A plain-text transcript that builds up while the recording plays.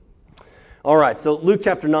All right, so Luke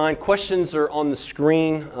chapter 9, questions are on the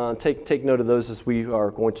screen. Take note of those as we are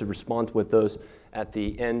going to respond with those at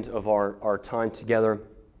the end of our time together.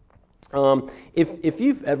 If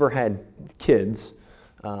you've ever had kids,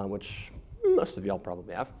 which most of y'all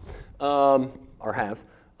probably have, or have,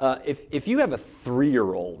 if you have a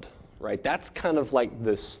 3-year-old, right, that's kind of like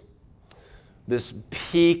this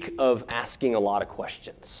peak of asking a lot of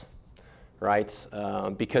questions, right?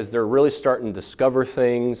 Because they're really starting to discover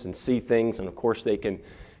things and see things, and of course they can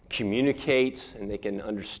communicate and they can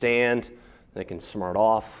understand, they can smart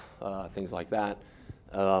off, things like that.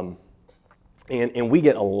 And we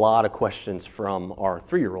get a lot of questions from our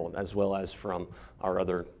 3-year-old as well as from our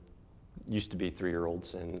other used-to-be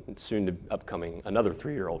 3-year-olds and soon to upcoming another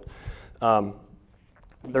 3-year-old.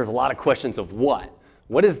 There's a lot of questions of what?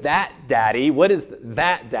 What is that, Daddy? What is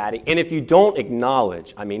that, Daddy? And if you don't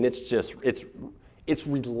acknowledge, I mean, it's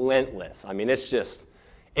relentless. I mean, it's just,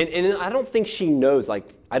 and I don't think she knows,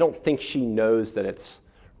 I don't think she knows that it's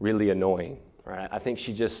really annoying, right? I think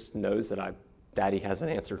she just knows that Daddy hasn't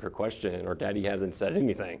answered her question or Daddy hasn't said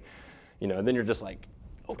anything, and then you're just like,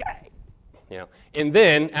 okay, And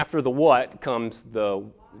then after the what comes the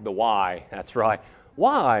why. That's right.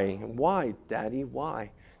 Why, Daddy?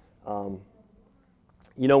 Why?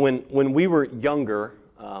 When we were younger,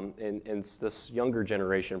 and this younger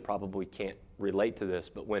generation probably can't relate to this,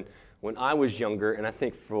 but when I was younger, and I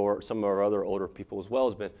think for some of our other older people as well,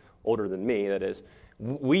 has been older than me, that is,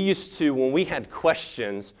 we used to, when we had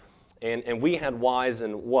questions, and we had whys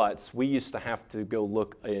and whats, we used to have to go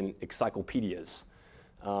look in encyclopedias.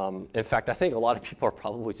 In fact, I think a lot of people are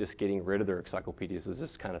probably just getting rid of their encyclopedias. It's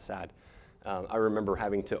just kind of sad. I remember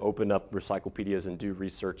having to open up encyclopedias and do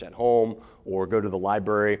research at home or go to the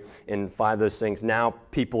library and find those things. Now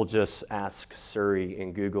people just ask Siri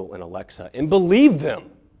and Google and Alexa and believe them,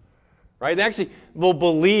 right? They actually will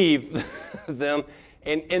believe them,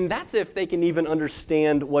 and that's if they can even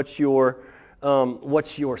understand what you're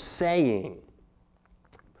saying.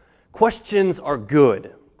 Questions are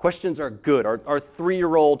good. Questions are good. Our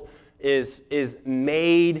 3-year-old is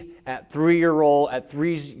made at 3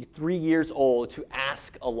 years old to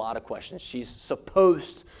ask a lot of questions. She's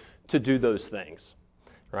supposed to do those things,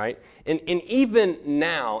 right? And even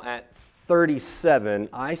now at 37,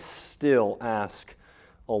 I still ask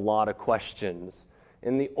a lot of questions.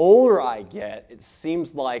 And the older I get, it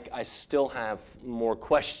seems like I still have more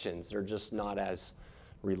questions. They're just not as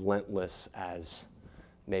relentless as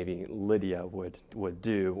maybe Lydia would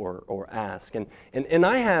do or ask. And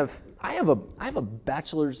I have a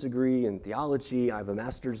bachelor's degree in theology. I have a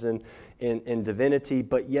master's in divinity.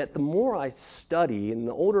 But yet, the more I study and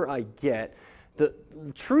the older I get,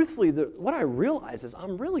 truthfully, what I realize is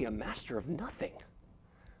I'm really a master of nothing.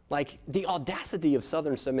 Like, the audacity of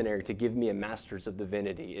Southern Seminary to give me a master's of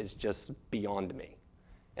divinity is just beyond me.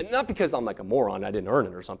 And not because I'm like a moron, I didn't earn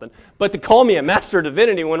it or something, but to call me a master of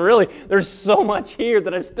divinity when really there's so much here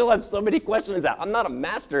that I still have so many questions out. I'm not a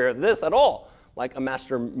master of this at all, like a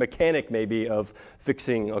master mechanic maybe of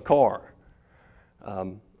fixing a car.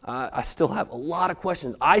 I still have a lot of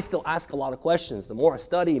questions. I still ask a lot of questions. The more I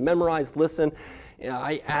study, memorize, listen,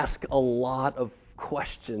 I ask a lot of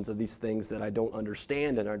questions of these things that I don't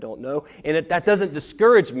understand and I don't know. And that doesn't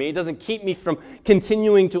discourage me. It doesn't keep me from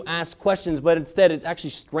continuing to ask questions, but instead it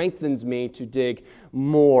actually strengthens me to dig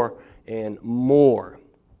more and more.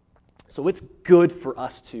 So it's good for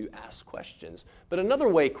us to ask questions. But another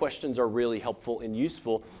way questions are really helpful and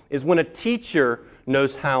useful is when a teacher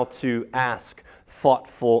knows how to ask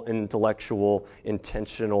thoughtful, intellectual,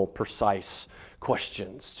 intentional, precise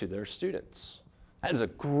questions to their students. That is a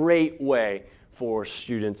great way for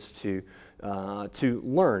students to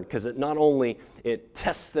learn, because it not only it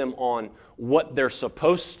tests them on what they're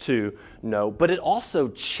supposed to know, but it also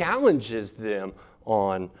challenges them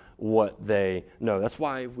on what they know. That's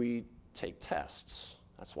why we take tests.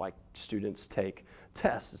 That's why students take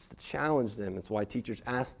tests. It's to challenge them. It's why teachers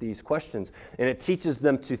ask these questions. And it teaches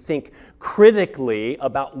them to think critically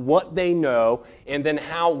about what they know and then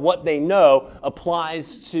how what they know applies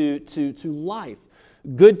to life.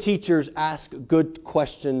 Good teachers ask good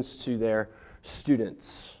questions to their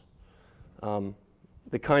students.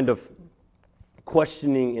 The kind of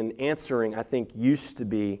questioning and answering, I think, used to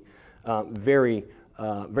be very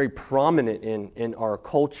prominent in our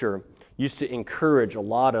culture. Used to encourage a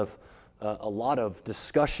lot of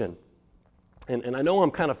discussion. And I know I'm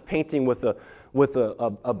kind of painting with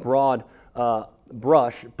a broad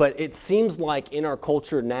brush, but it seems like in our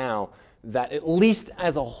culture now that at least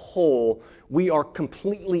as a whole, we are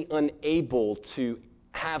completely unable to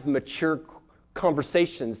have mature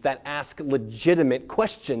conversations that ask legitimate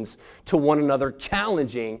questions to one another,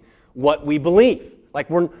 challenging what we believe. Like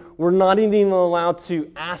we're not even allowed to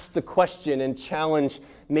ask the question and challenge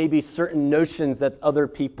maybe certain notions that other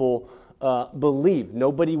people believe.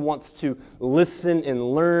 Nobody wants to listen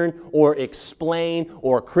and learn or explain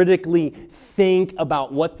or critically think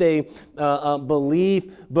about what they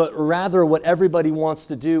believe, but rather what everybody wants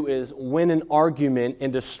to do is win an argument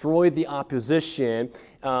and destroy the opposition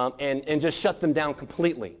and just shut them down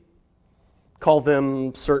completely. Call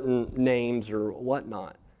them certain names or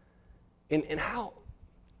whatnot. And how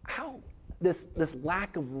this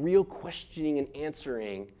lack of real questioning and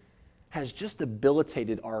answering has just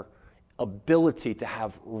debilitated our ability to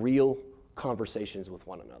have real conversations with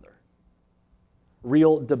one another,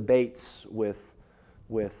 real debates with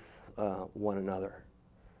one another.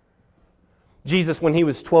 Jesus, when he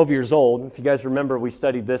was 12 years old, if you guys remember, we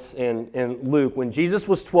studied this in Luke. When Jesus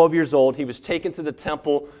was 12 years old, he was taken to the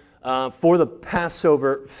temple for the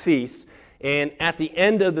Passover feast. And at the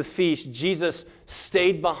end of the feast, Jesus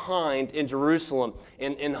stayed behind in Jerusalem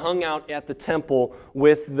and hung out at the temple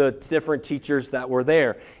with the different teachers that were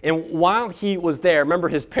there. And while he was there, remember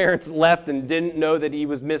his parents left and didn't know that he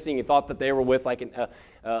was missing. He thought that they were with like an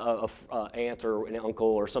aunt or an uncle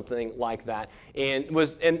or something like that. And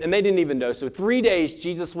they didn't even know. So 3 days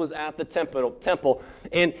Jesus was at the temple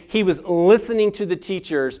and he was listening to the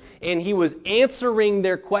teachers and he was answering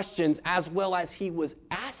their questions as well as he was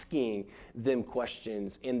asking them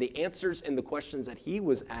questions, and the answers and the questions that he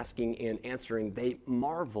was asking and answering, they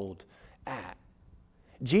marveled at.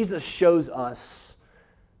 Jesus shows us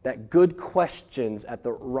that good questions at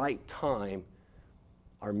the right time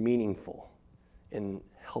are meaningful and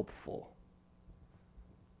helpful.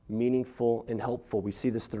 Meaningful and helpful. We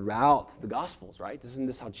see this throughout the Gospels, right? Isn't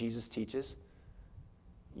this how Jesus teaches?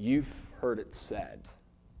 You've heard it said,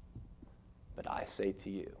 but I say to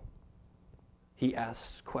you. He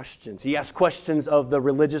asks questions. He asks questions of the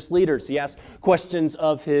religious leaders. He asks questions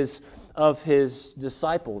of his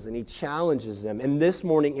disciples, and he challenges them. And this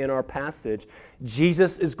morning in our passage,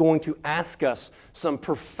 Jesus is going to ask us some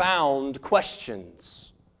profound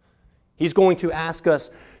questions. He's going to ask us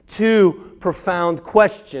two profound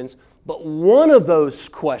questions, but one of those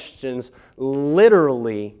questions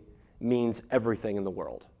literally means everything in the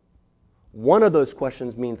world. One of those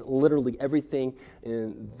questions means literally everything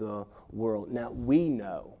in the world. Now, we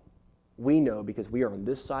know because we are on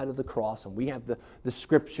this side of the cross and we have the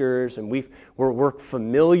scriptures and we're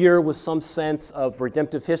familiar with some sense of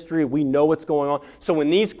redemptive history. We know what's going on. So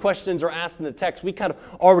when these questions are asked in the text, we kind of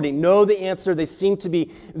already know the answer. They seem to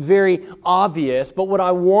be very obvious. But what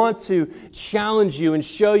I want to challenge you and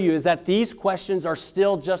show you is that these questions are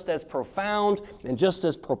still just as profound and just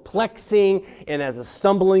as perplexing and as a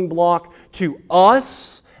stumbling block to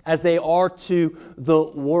us as they are to the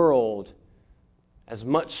world, as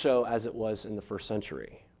much so as it was in the first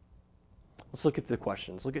century. Let's look at the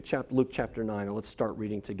questions. Look at Luke chapter 9, and let's start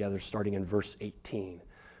reading together, starting in verse 18.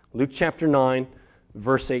 Luke chapter 9,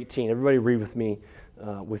 verse 18. Everybody read with me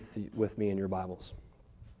with me in your Bibles.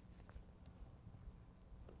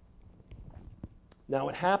 Now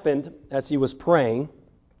it happened as he was praying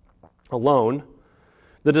alone,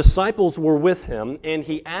 the disciples were with him, and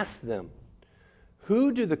he asked them,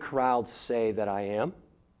 "Who do the crowds say that I am?"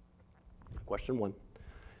 Question 1.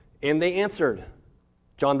 And they answered,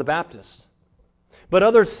 "John the Baptist. But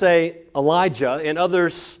others say Elijah, and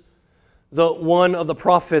others, the one of the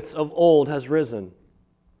prophets of old has risen."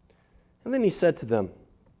 And then he said to them,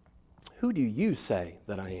 "Who do you say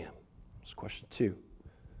that I am?" That's question 2.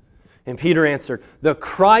 And Peter answered, "The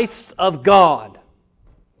Christ of God."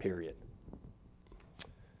 Period.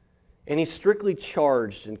 And he strictly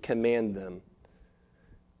charged and commanded them,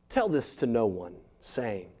 "Tell this to no one,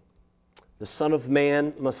 saying, the Son of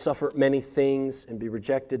Man must suffer many things and be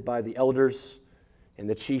rejected by the elders and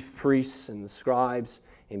the chief priests and the scribes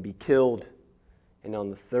and be killed, and on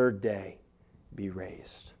the third day be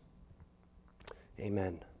raised."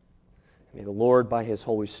 Amen. May the Lord, by His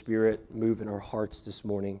Holy Spirit, move in our hearts this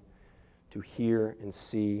morning to hear and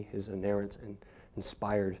see His inerrant and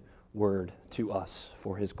inspired word to us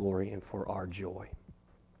for His glory and for our joy.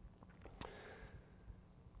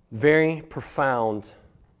 Very profound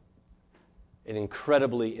and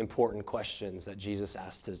incredibly important questions that Jesus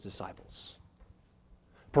asked His disciples.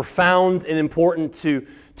 Profound and important to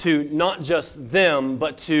not just them,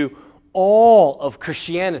 but to all of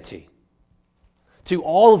Christianity. To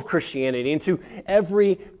all of Christianity and to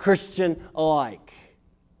every Christian alike.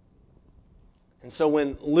 And so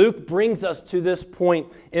when Luke brings us to this point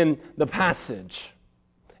in the passage,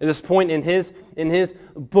 at this point in his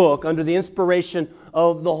book, under the inspiration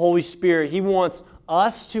of the Holy Spirit, he wants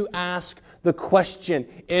us to ask the question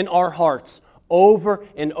in our hearts, over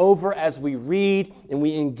and over as we read and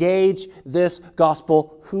we engage this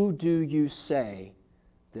gospel. Who do you say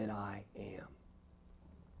that I am?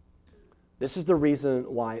 This is the reason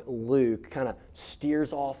why Luke kind of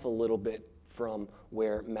steers off a little bit from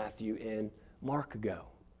where Matthew and Mark go.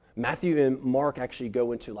 Matthew and Mark actually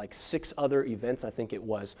go into like 6 other events, I think it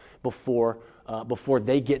was, before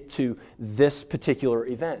they get to this particular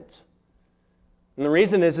event. And the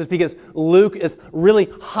reason is because Luke is really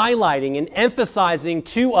highlighting and emphasizing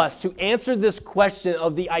to us to answer this question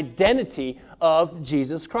of the identity of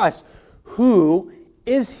Jesus Christ. Who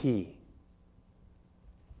is He?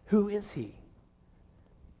 Who is He?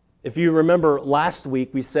 If you remember last week,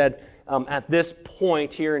 we said at this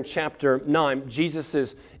point here in chapter 9, Jesus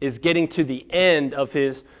is getting to the end of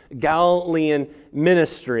His Galilean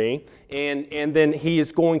ministry, and then He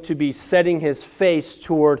is going to be setting His face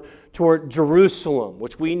toward Jerusalem,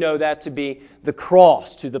 which we know that to be the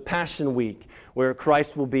cross, to the Passion Week, where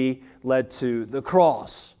Christ will be led to the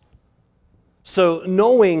cross. So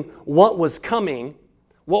knowing what was coming,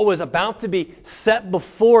 what was about to be set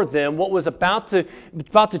before them, what was about to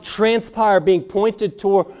transpire, being pointed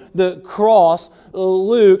toward the cross,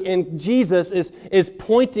 Luke and Jesus is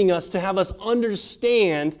pointing us to have us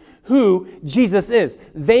understand who Jesus is.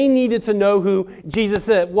 They needed to know who Jesus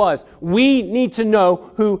was. We need to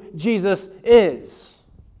know who Jesus is.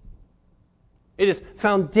 It is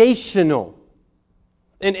foundational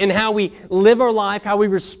in how we live our life, how we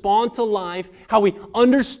respond to life, how we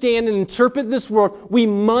understand and interpret this world. We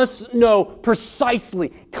must know precisely,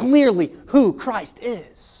 clearly who Christ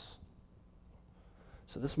is.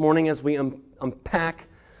 So this morning, as we unpack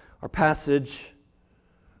our passage,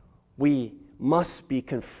 we must be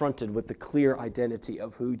confronted with the clear identity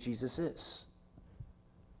of who Jesus is.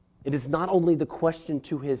 It is not only the question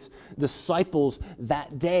to His disciples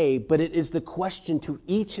that day, but it is the question to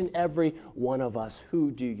each and every one of us.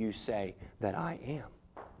 Who do you say that I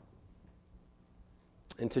am?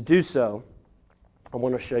 And to do so, I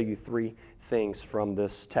want to show you 3 things from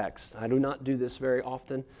this text. I do not do this very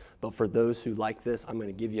often, but for those who like this, I'm going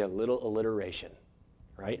to give you a little alliteration.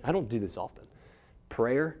 Right? I don't do this often.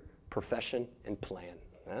 Prayer, profession, and plan.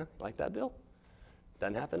 Huh? Like that, Bill?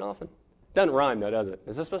 Doesn't happen often. Doesn't rhyme, though, does it?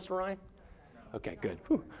 Is this supposed to rhyme? Okay, good.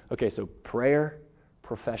 Whew. Okay, so prayer,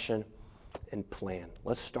 profession, and plan.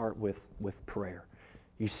 Let's start with prayer.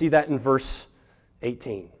 You see that in verse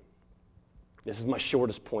 18. This is my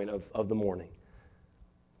shortest point of the morning.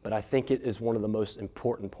 But I think it is one of the most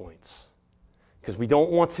important points. Because we don't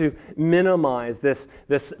want to minimize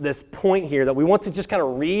this point here, that we want to just kind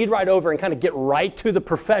of read right over and kind of get right to the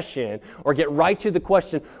profession or get right to the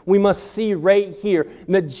question. We must see right here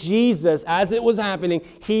that Jesus, as it was happening,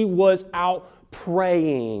 He was out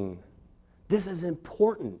praying. This is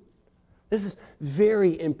important. This is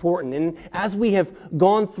very important. And as we have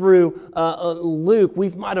gone through Luke, we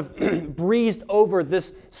might have breezed over this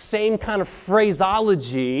same kind of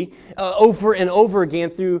phraseology over and over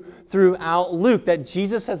again throughout Luke, that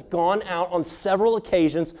Jesus has gone out on several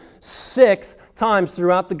occasions, 6 times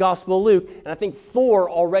throughout the Gospel of Luke, and I think 4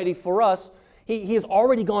 already for us. He has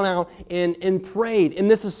already gone out and prayed. And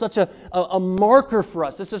this is such a marker for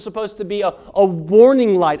us. This is supposed to be a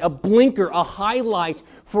warning light, a blinker, a highlight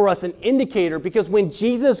for us, an indicator. Because when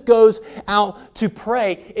Jesus goes out to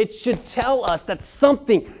pray, it should tell us that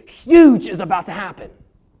something huge is about to happen.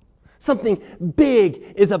 Something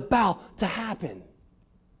big is about to happen.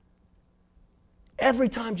 Every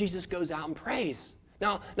time Jesus goes out and prays.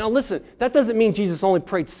 Now listen, that doesn't mean Jesus only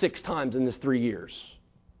prayed 6 times in this 3 years.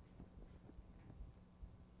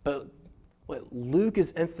 But what Luke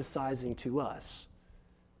is emphasizing to us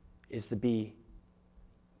is to be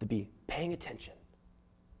paying attention,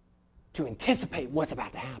 to anticipate what's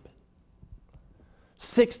about to happen.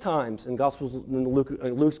 6 times in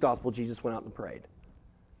Luke's Gospel, Jesus went out and prayed.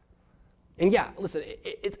 And yeah, listen,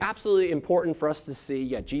 it's absolutely important for us to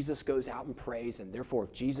see, Jesus goes out and prays, and therefore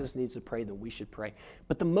if Jesus needs to pray, then we should pray.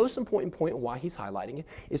 But the most important point why he's highlighting it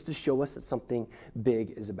is to show us that something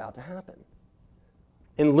big is about to happen.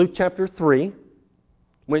 In Luke chapter 3,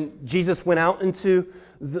 when Jesus went out into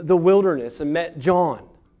the wilderness and met John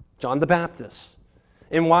the Baptist,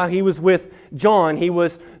 and while he was with John, he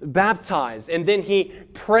was baptized, and then he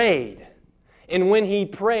prayed. And when he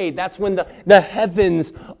prayed, that's when the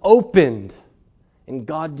heavens opened, and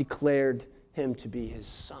God declared him to be his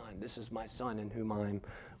son. This is my son in whom I'm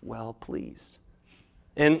well pleased.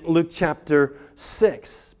 In Luke chapter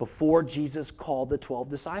 6, before Jesus called the 12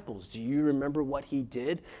 disciples, do you remember what he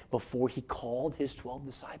did before he called his 12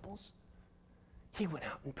 disciples? He went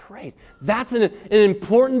out and prayed. That's an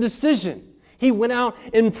important decision. He went out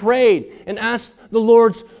and prayed and asked the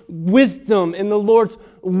Lord's wisdom and the Lord's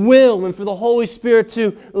will and for the Holy Spirit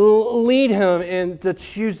to lead him in the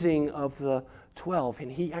choosing of the 12.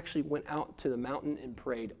 And he actually went out to the mountain and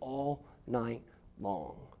prayed all night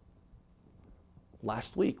long.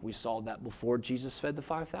 Last week we saw that before Jesus fed the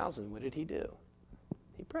 5,000. What did he do?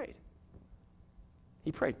 He prayed.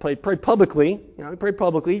 He prayed. Prayed publicly. He prayed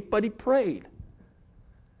publicly, but he prayed.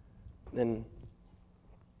 And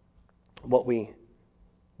what we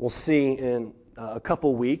will see in a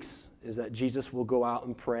couple weeks is that Jesus will go out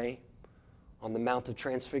and pray on the Mount of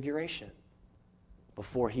Transfiguration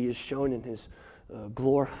before he is shown in his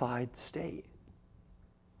glorified state.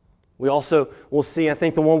 We also will see, I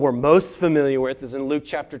think the one we're most familiar with is in Luke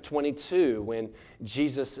chapter 22 when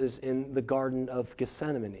Jesus is in the Garden of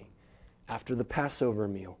Gethsemane after the Passover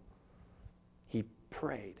meal. He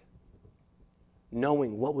prayed,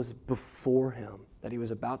 knowing what was before him, that he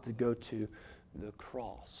was about to go to the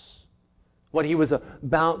cross. What he was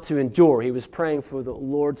about to endure. He was praying for the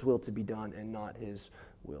Lord's will to be done and not his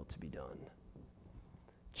will to be done.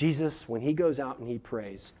 Jesus, when he goes out and he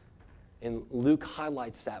prays, and Luke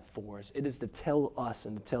highlights that for us, it is to tell us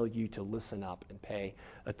and to tell you to listen up and pay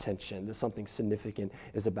attention, that something significant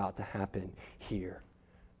is about to happen here.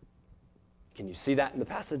 Can you see that in the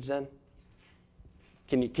passage then?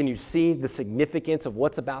 Can you see the significance of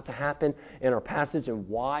what's about to happen in our passage and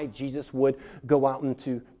why Jesus would go out and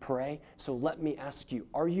to pray? So let me ask you,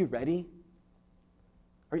 are you ready?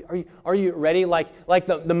 Are you ready? Like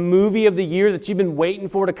the movie of the year that you've been waiting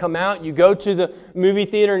for to come out. You go to the movie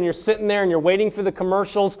theater and you're sitting there and you're waiting for the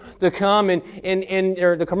commercials to come and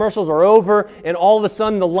the commercials are over and all of a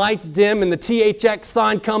sudden the lights dim and the THX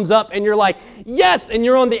sign comes up and you're like, yes! And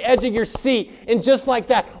you're on the edge of your seat. And just like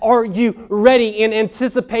that, are you ready in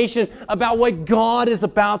anticipation about what God is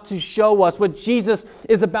about to show us, what Jesus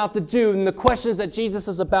is about to do, and the questions that Jesus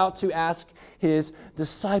is about to ask his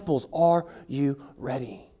disciples? Are you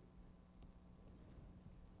ready?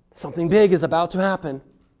 Something big is about to happen.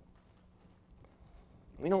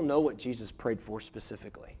 We don't know what Jesus prayed for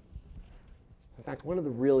specifically. In fact, one of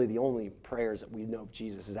the only prayers that we know of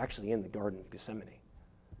Jesus is actually in the Garden of Gethsemane.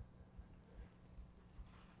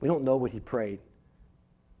 We don't know what he prayed,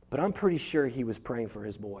 but I'm pretty sure he was praying for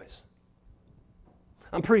his boys.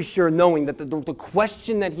 I'm pretty sure knowing that the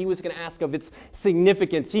question that he was going to ask of its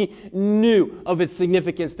significance, he knew of its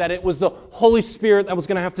significance, that it was the Holy Spirit that was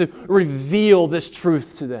going to have to reveal this truth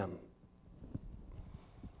to them.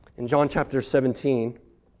 In John chapter 17,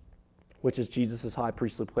 which is Jesus' high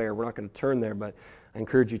priestly prayer, we're not going to turn there, but I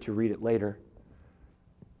encourage you to read it later.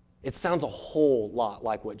 It sounds a whole lot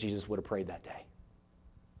like what Jesus would have prayed that day.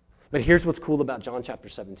 But here's what's cool about John chapter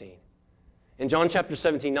 17. In John chapter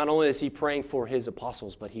 17, not only is he praying for his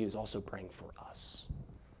apostles, but he is also praying for us.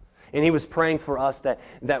 And he was praying for us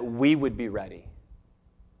that we would be ready.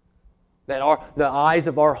 That the eyes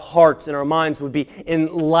of our hearts and our minds would be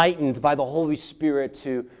enlightened by the Holy Spirit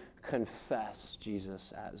to confess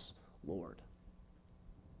Jesus as Lord.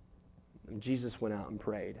 And Jesus went out and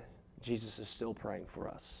prayed. Jesus is still praying for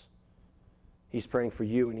us. He's praying for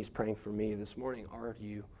you and he's praying for me this morning. Are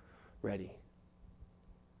you ready?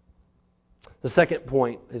 The second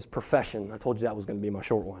point is profession. I told you that was going to be my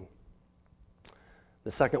short one.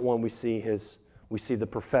 The second one we see the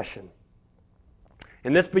profession.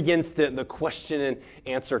 And this begins the question and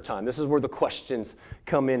answer time. This is where the questions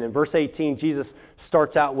come in. In verse 18, Jesus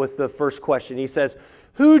starts out with the first question. He says,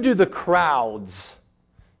 "Who do the crowds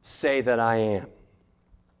say that I am?"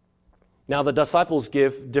 Now the disciples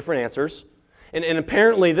give different answers. And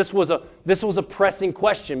apparently this was a pressing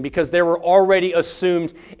question because there were already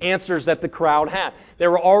assumed answers that the crowd had.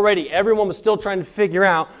 Everyone was still trying to figure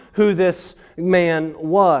out who this man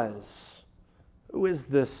was. Who is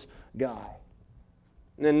this guy?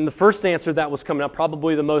 And then the first answer that was coming up,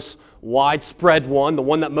 probably the most widespread one, the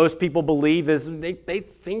one that most people believe, is they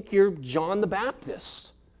think you're John the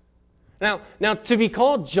Baptist. Now, to be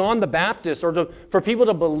called John the Baptist, or for people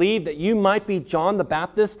to believe that you might be John the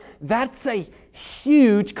Baptist, that's a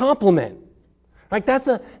huge compliment. Like that's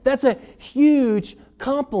a huge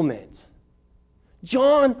compliment.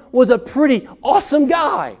 John was a pretty awesome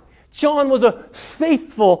guy. John was a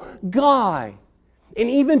faithful guy. And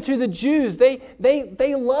even to the Jews, they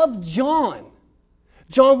loved John.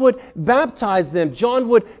 John would baptize them. John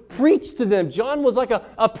would preach to them. John was like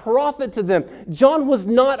a prophet to them. John was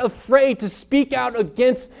not afraid to speak out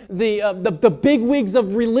against the bigwigs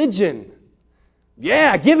of religion.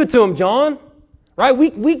 Yeah, give it to him, John. Right?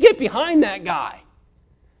 We get behind that guy.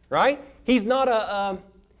 Right? He's not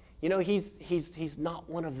he's not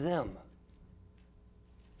one of them.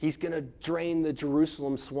 He's going to drain the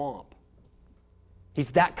Jerusalem swamp. He's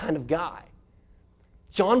that kind of guy.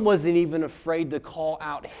 John wasn't even afraid to call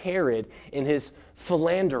out Herod in his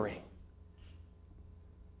philandering.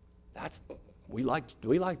 We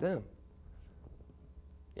like them.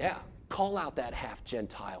 Yeah, call out that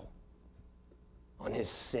half-Gentile on his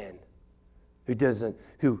sin, who doesn't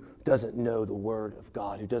know the Word of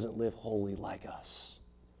God, who doesn't live holy like us.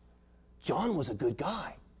 John was a good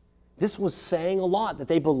guy. This was saying a lot, that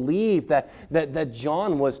they believed that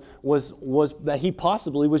John was that he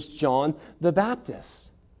possibly was John the Baptist.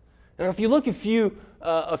 Now, if you look a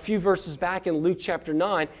few verses back in Luke chapter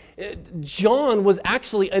 9, John was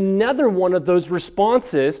actually another one of those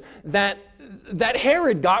responses that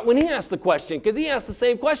Herod got when he asked the question, because he asked the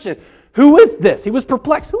same question. Who is this? He was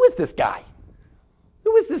perplexed. Who is this guy?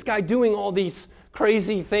 Who is this guy doing all these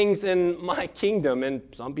crazy things in my kingdom? And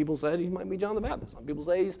some people said he might be John the Baptist. Some people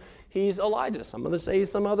say he's Elijah. Some others say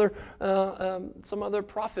he's some other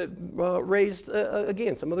prophet raised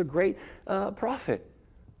again, some other great prophet.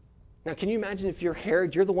 Now, can you imagine if you're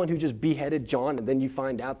Herod, you're the one who just beheaded John, and then you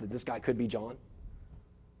find out that this guy could be John?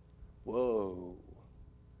 Whoa.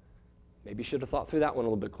 Maybe you should have thought through that one a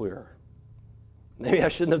little bit clearer. Maybe I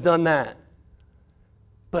shouldn't have done that.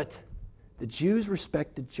 But the Jews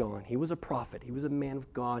respected John. He was a prophet. He was a man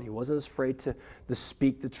of God. He wasn't afraid to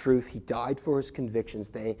speak the truth. He died for his convictions.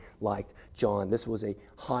 They liked John. This was a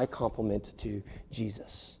high compliment to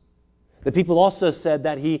Jesus. The people also said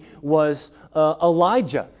that he was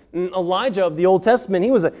Elijah. Elijah of the Old Testament,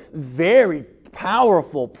 he was a very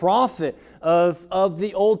powerful prophet of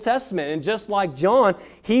the Old Testament. And just like John,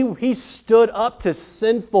 he stood up to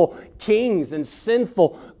sinful kings and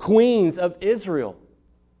sinful queens of Israel.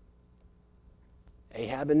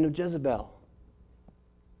 Ahab and Jezebel.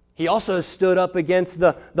 He also stood up against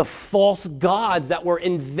the false gods that were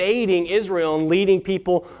invading Israel and leading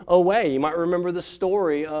people away. You might remember the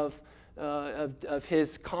story of his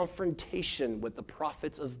confrontation with the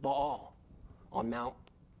prophets of Baal on Mount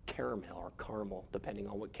Carmel, depending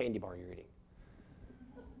on what candy bar you're eating.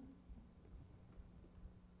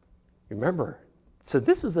 Remember, so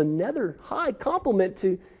this was another high compliment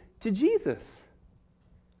to Jesus.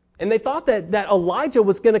 And they thought that Elijah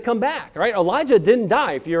was going to come back, right? Elijah didn't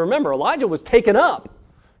die, if you remember. Elijah was taken up.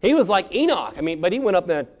 He was like Enoch. But he went up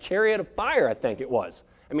in a chariot of fire, I think it was.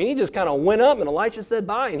 He just kind of went up, and Elisha said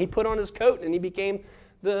bye, and he put on his coat, and he became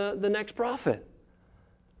the next prophet.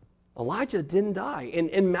 Elijah didn't die.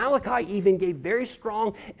 And Malachi even gave very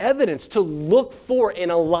strong evidence to look for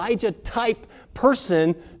an Elijah-type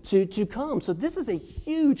person to come. So this is a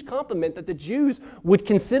huge compliment that the Jews would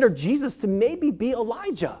consider Jesus to maybe be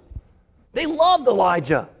Elijah. They loved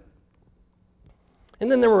Elijah. And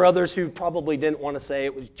then there were others who probably didn't want to say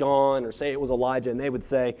it was John or say it was Elijah, and they would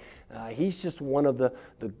say, he's just one of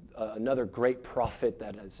another great prophet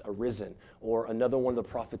that has arisen, or another one of the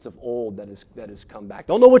prophets of old that has come back.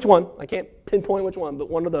 Don't know which one. I can't pinpoint which one, but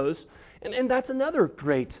one of those. And that's another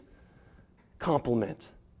great compliment.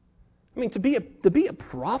 To be a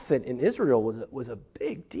prophet in Israel was a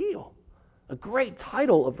big deal. A great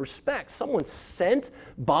title of respect. Someone sent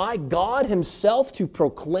by God himself to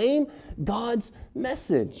proclaim God's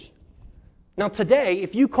message. Now today,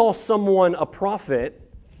 if you call someone a prophet,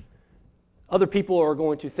 other people are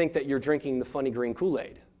going to think that you're drinking the funny green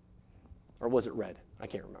Kool-Aid. Or was it red? I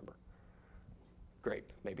can't remember.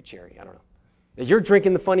 Grape, maybe cherry, I don't know. You're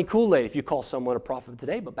drinking the funny Kool-Aid if you call someone a prophet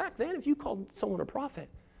today, but back then if you called someone a prophet,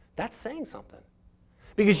 that's saying something.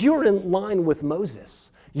 Because you're in line with Moses.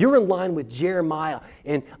 You're in line with Jeremiah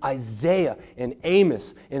and Isaiah and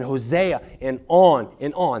Amos and Hosea and on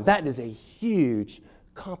and on. That is a huge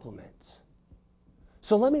compliment.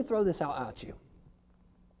 So let me throw this out at you.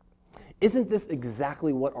 Isn't this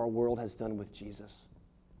exactly what our world has done with Jesus?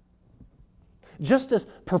 Just as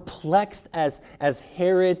perplexed as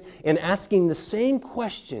Herod in asking the same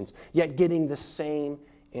questions, yet getting the same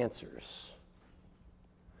answers.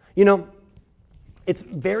 It's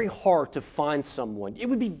very hard to find someone. It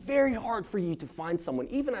would be very hard for you to find someone,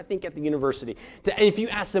 even I think at the university, if you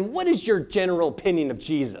ask them, what is your general opinion of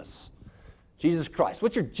Jesus? Jesus Christ.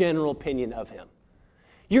 What's your general opinion of him?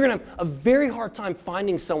 You're going to have a very hard time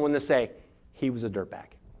finding someone to say, he was a dirtbag.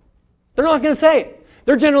 They're not going to say it.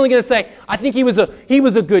 They're generally going to say, I think he was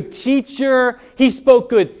a good teacher. He spoke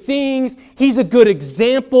good things. He's a good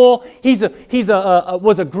example.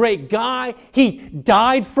 Was a great guy. He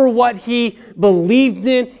died for what he believed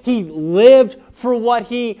in. He lived for what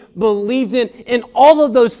he believed in. And all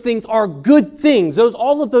of those things are good things.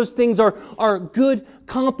 All of those things are good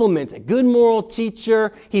compliments. A good moral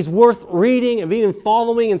teacher. He's worth reading and even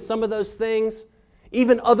following in some of those things.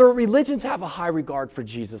 Even other religions have a high regard for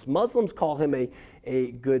Jesus. Muslims call him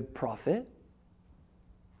a good prophet.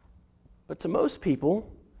 But to most people,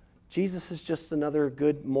 Jesus is just another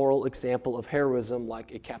good moral example of heroism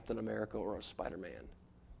like a Captain America or a Spider-Man.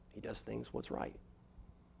 He does things what's right.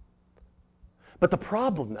 But the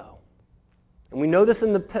problem, though, and we know this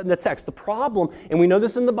in the text, the problem, and we know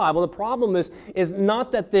this in the Bible, the problem is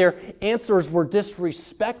not that their answers were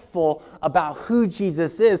disrespectful about who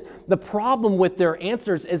Jesus is. The problem with their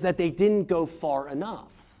answers is that they didn't go far enough.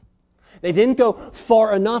 They didn't go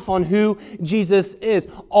far enough on who Jesus is.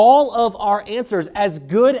 All of our answers, as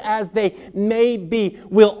good as they may be,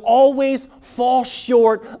 will always fall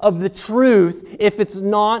short of the truth if it's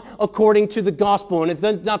not according to the gospel. And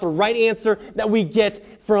it's not the right answer that we get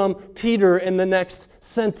from Peter in the next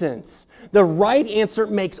sentence. The right answer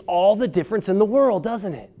makes all the difference in the world,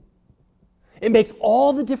 doesn't it? It makes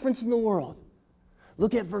all the difference in the world.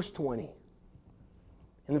 Look at verse 20.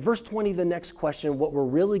 In verse 20, the next question, what we're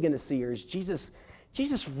really going to see here is Jesus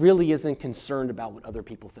really isn't concerned about what other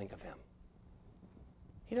people think of him.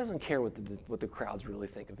 He doesn't care what the crowds really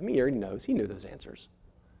think of him. He already knows. He knew those answers.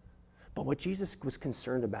 But what Jesus was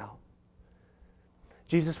concerned about,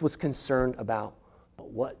 but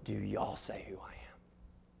what do y'all say who I am?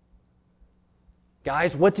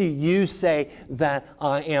 Guys, what do you say that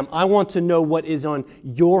I am? I want to know what is on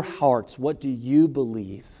your hearts. What do you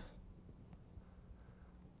believe?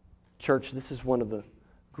 Church, this is one of the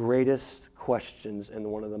greatest questions and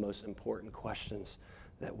one of the most important questions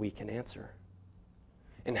that we can answer.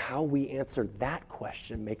 And how we answer that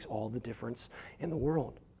question makes all the difference in the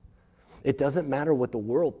world. It doesn't matter what the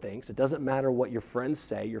world thinks. It doesn't matter what your friends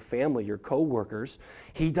say, your family, your coworkers.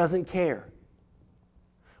 He doesn't care.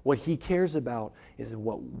 What he cares about is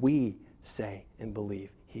what we say and believe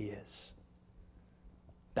he is.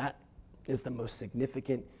 That is the most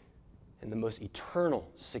significant and the most eternal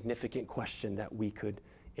significant question that we could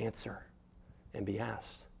answer and be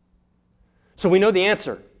asked. So we know the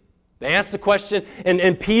answer. They ask the question,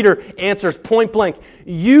 and Peter answers point blank,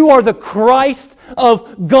 "You are the Christ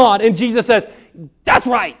of God." And Jesus says, "That's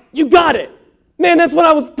right. You got it. Man, that's what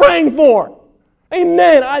I was praying for."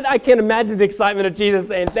 Amen. I can't imagine the excitement of Jesus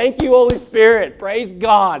saying, "Thank you, Holy Spirit. Praise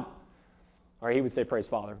God." Or he would say, "Praise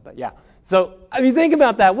Father." But yeah. So, think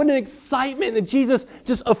about that. What an excitement that Jesus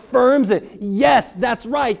just affirms it. Yes, that's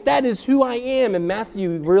right. That is who I am. And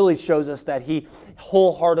Matthew really shows us that he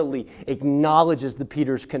wholeheartedly acknowledges the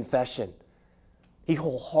Peter's confession. He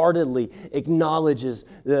wholeheartedly acknowledges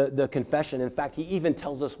the confession. In fact, he even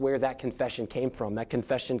tells us where that confession came from. That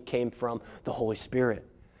confession came from the Holy Spirit.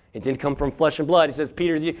 It didn't come from flesh and blood. He says,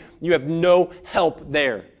 "Peter, you have no help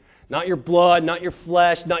there. Not your blood, not your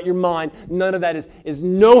flesh, not your mind. None of that is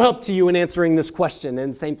no help to you in answering this question."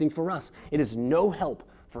 And same thing for us. It is no help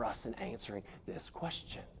for us in answering this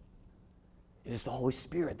question. It is the Holy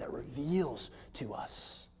Spirit that reveals to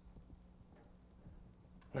us.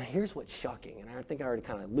 Now here's what's shocking, and I think I already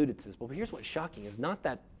kind of alluded to this, but here's what's shocking is not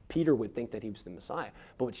that Peter would think that he was the Messiah,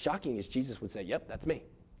 but what's shocking is Jesus would say, "Yep, that's me."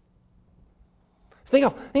 Think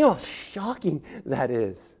how shocking that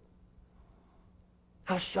is.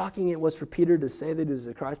 How shocking it was for Peter to say that he was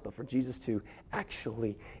the Christ, but for Jesus to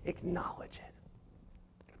actually acknowledge it.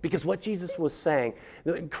 Because what Jesus was saying,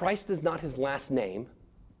 Christ is not his last name.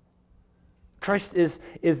 Christ is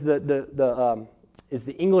the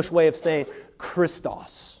English way of saying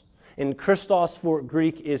Christos. And Christos for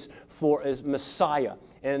Greek is Messiah.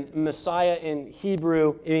 And Messiah in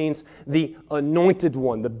Hebrew means the anointed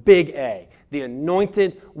one, the big A, the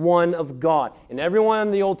anointed one of God. And everyone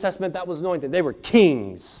in the Old Testament that was anointed, they were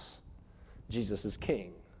kings. Jesus is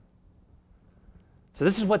king. So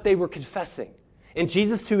this is what they were confessing. And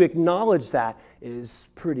Jesus to acknowledge that is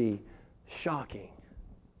pretty shocking.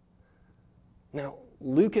 Now,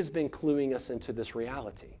 Luke has been cluing us into this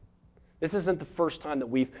reality. This isn't the first time that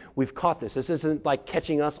we've caught this. This isn't like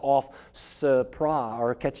catching us off surprise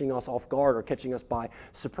or catching us off guard or catching us by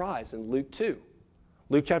surprise. In Luke 2,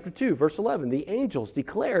 Luke chapter 2, verse 11, the angels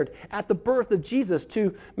declared at the birth of Jesus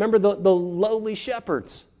to, remember the lowly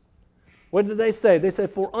shepherds. What did they say? They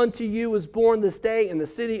said, "For unto you is born this day in the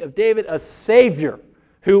city of David a Savior,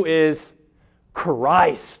 who is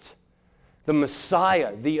Christ," the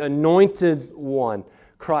Messiah, the anointed one,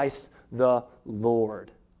 Christ the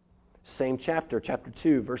Lord. Same chapter, chapter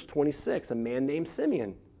 2, verse 26, a man named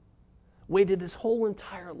Simeon waited his whole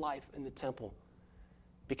entire life in the temple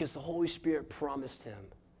because the Holy Spirit promised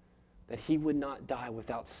him that he would not die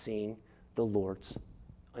without seeing the Lord's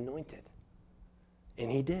anointed. And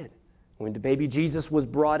he did. When the baby Jesus was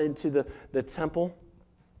brought into the temple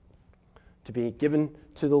to be given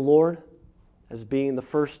to the Lord as being the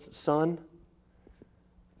first son,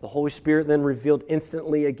 the Holy Spirit then revealed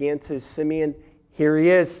instantly again to Simeon, "Here he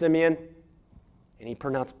is, Simeon." And he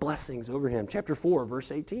pronounced blessings over him. Chapter 4,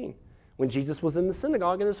 verse 18. When Jesus was in the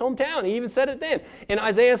synagogue in his hometown, he even said it then. In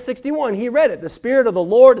Isaiah 61, he read it. The Spirit of the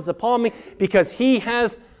Lord is upon me because he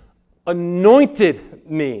has anointed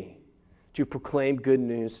me to proclaim good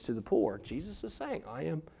news to the poor. Jesus is saying, I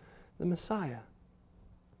am the Messiah.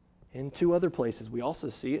 In two other places, we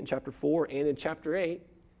also see it in chapter 4 and in chapter 8.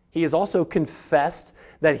 He has also confessed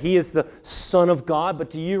that he is the Son of God,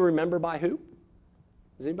 but do you remember by who?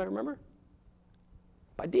 Does anybody remember?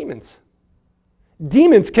 By demons.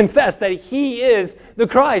 Demons confess that he is the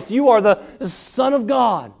Christ. You are the Son of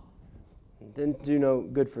God. It didn't do no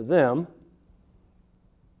good for them.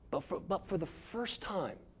 But for the first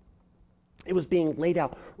time, it was being laid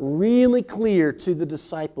out really clear to the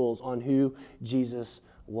disciples on who Jesus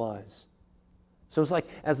was. So it's like,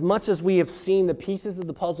 as much as we have seen the pieces of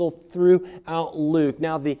the puzzle throughout Luke,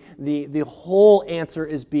 now the whole answer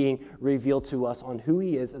is being revealed to us on who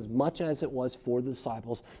he is, as much as it was for the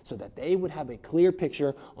disciples, so that they would have a clear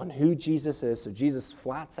picture on who Jesus is. So Jesus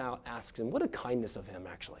flats out asks him, what a kindness of him,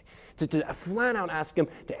 actually, to flat out ask him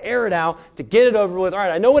to air it out, to get it over with. All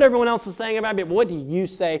right, I know what everyone else is saying about me, but what do you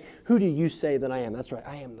say? Who do you say that I am? That's right,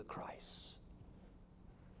 I am the Christ.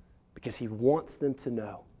 Because he wants them to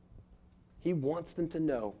know. He wants them to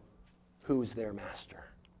know who's their master.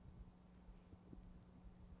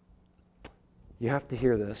 You have to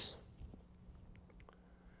hear this.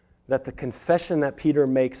 That the confession that Peter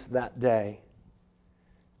makes that day,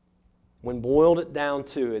 when boiled it down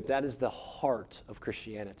to it, that is the heart of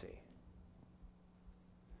Christianity.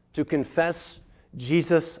 To confess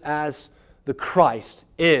Jesus as the Christ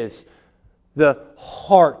is the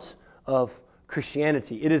heart of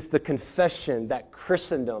Christianity. It is the confession that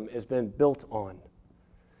Christendom has been built on.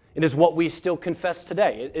 It is what we still confess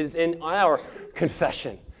today. It is in our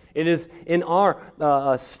confession. It is in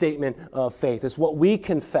our statement of faith. It's what we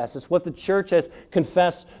confess. It's what the church has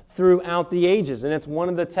confessed throughout the ages. And it's one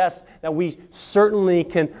of the tests that we certainly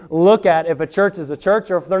can look at if a church is a church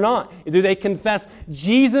or if they're not. Do they confess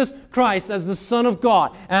Jesus Christ as the Son of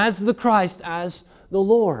God, as the Christ, as the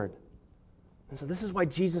Lord? And so this is why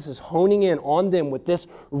Jesus is honing in on them with this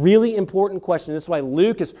really important question. This is why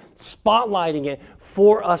Luke is spotlighting it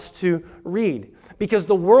for us to read. Because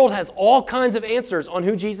the world has all kinds of answers on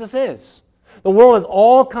who Jesus is. The world has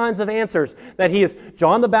all kinds of answers that he is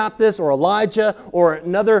John the Baptist or Elijah or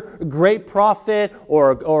another great prophet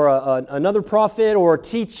or another prophet or a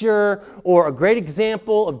teacher or a great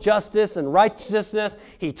example of justice and righteousness.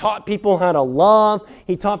 He taught people how to love.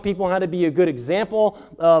 He taught people how to be a good example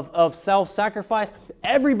of self-sacrifice.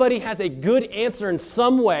 Everybody has a good answer in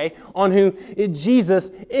some way on who Jesus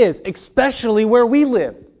is, especially where we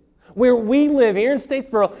live. Where we live here in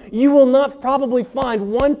Statesboro, you will not probably find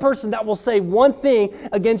one person that will say one thing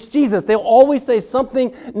against Jesus. They'll always say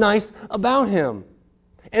something nice about him.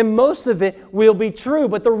 And most of it will be true.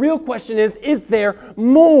 But the real question is there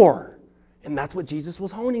more? And that's what Jesus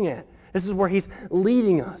was honing at. This is where he's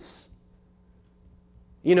leading us.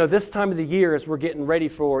 You know, this time of the year, as we're getting ready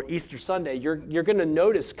for Easter Sunday, you're going to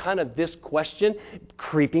notice kind of this question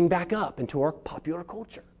creeping back up into our popular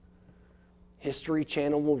culture. History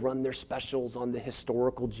Channel will run their specials on the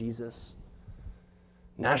historical Jesus.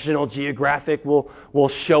 National Geographic will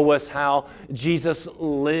show us how Jesus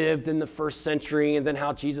lived in the first century and then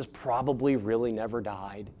how Jesus probably really never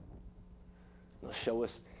died. They'll show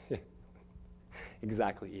us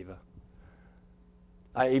exactly, Eva.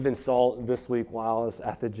 I even saw this week while I was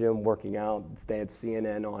at the gym working out, they had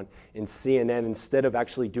CNN on. In CNN, instead of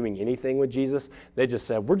actually doing anything with Jesus, they just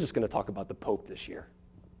said, we're just going to talk about the Pope this year.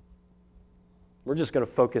 We're just going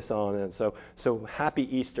to focus on it. So happy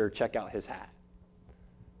Easter, check out his hat.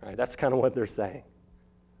 All right, that's kind of what they're saying.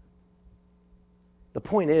 The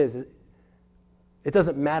point is, it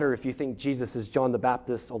doesn't matter if you think Jesus is John the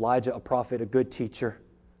Baptist, Elijah, a prophet, a good teacher.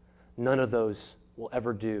 None of those will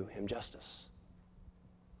ever do him justice.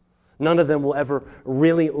 None of them will ever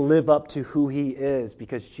really live up to who he is,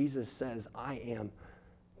 because Jesus says, I am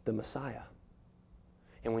the Messiah.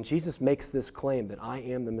 And when Jesus makes this claim that I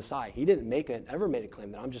am the Messiah, he didn't ever make a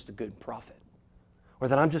claim that I'm just a good prophet, or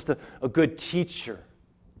that I'm just a good teacher,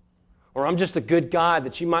 or I'm just a good guy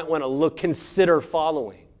that you might want to consider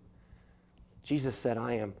following. Jesus said,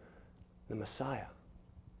 I am the Messiah.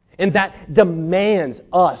 And that demands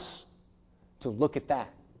us to look at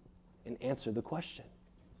that and answer the question.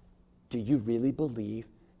 Do you really believe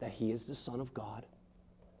that he is the Son of God?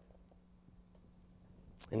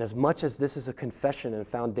 And as much as this is a confession and a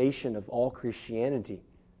foundation of all Christianity,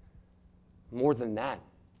 more than that,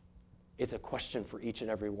 it's a question for each and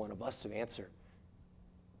every one of us to answer.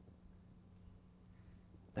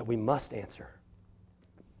 That we must answer.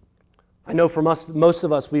 I know from us, most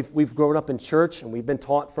of us, we've grown up in church and we've been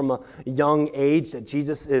taught from a young age that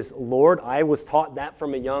Jesus is Lord. I was taught that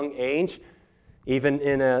from a young age. Even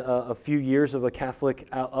in a few years of a Catholic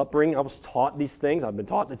upbringing, I was taught these things. I've been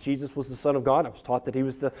taught that Jesus was the Son of God. I was taught that He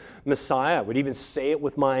was the Messiah. I would even say it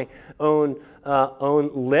with my own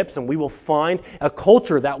lips, and we will find a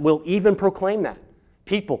culture that will even proclaim that.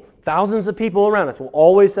 People, thousands of people around us will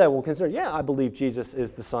always say, will consider, yeah, I believe Jesus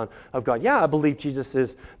is the Son of God. Yeah, I believe Jesus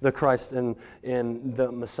is the Christ and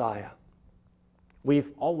the Messiah. We've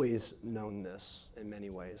always known this in many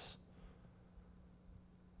ways.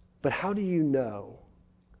 But how do you know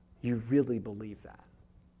you really believe that?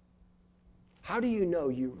 How do you know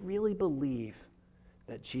you really believe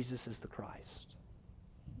that Jesus is the Christ?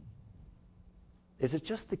 Is it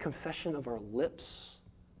just the confession of our lips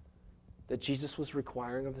that Jesus was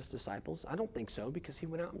requiring of His disciples? I don't think so, because He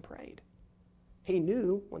went out and prayed. He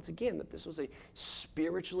knew, once again, that this was a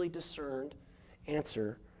spiritually discerned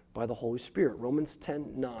answer by the Holy Spirit. Romans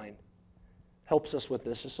 10:9 helps us with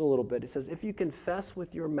this just a little bit. It says, if you confess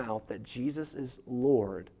with your mouth that Jesus is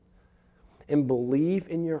Lord and believe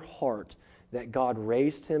in your heart that God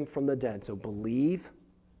raised Him from the dead, so believe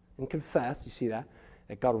and confess, you see that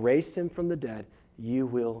God raised Him from the dead, you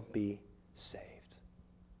will be saved.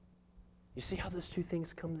 You see how those two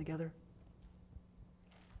things come together?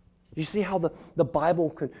 You see how the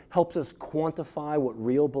Bible helps us quantify what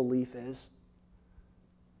real belief is?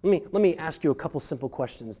 Let me ask you a couple simple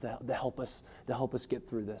questions to help us get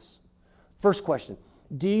through this. First question: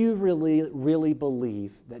 do you really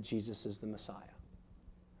believe that Jesus is the Messiah?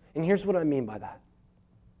 And here's what I mean by that.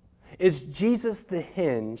 Is Jesus the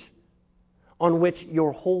hinge on which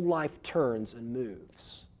your whole life turns and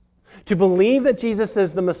moves? To believe that Jesus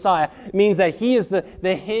is the Messiah means that He is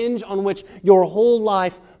the hinge on which your whole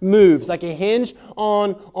life moves, like a hinge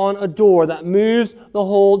on a door that moves the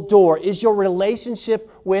whole door. Is your relationship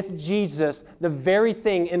with Jesus the very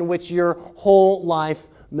thing in which your whole life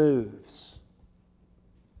moves?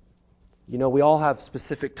 You know, we all have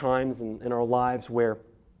specific times in our lives where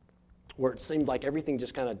it seemed like everything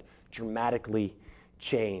just kind of dramatically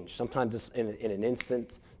changed. Sometimes it's in an instant.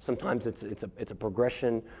 Sometimes it's a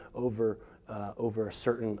progression over a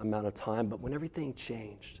certain amount of time. But when everything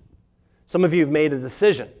changed, some of you have made a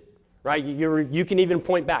decision, right? You can even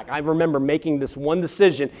point back. I remember making this one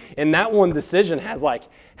decision, and that one decision had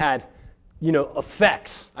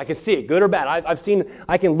effects. I can see it, good or bad.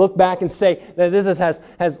 I can look back and say that this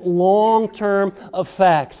has long-term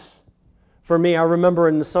effects. For me, I remember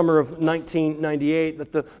in the summer of 1998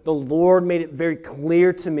 that the Lord made it very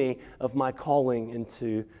clear to me of my calling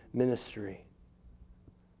into ministry.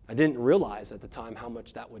 I didn't realize at the time how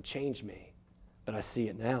much that would change me, but I see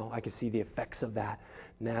it now. I can see the effects of that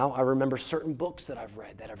now. I remember certain books that I've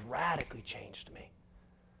read that have radically changed me,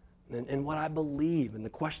 and what I believe, and the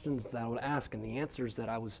questions that I would ask, and the answers that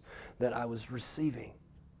I was receiving.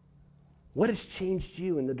 What has changed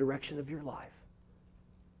you in the direction of your life?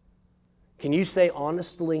 Can you say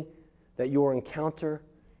honestly that your encounter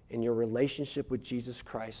and your relationship with Jesus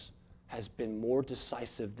Christ has been more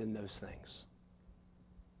decisive than those things?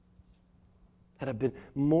 That have been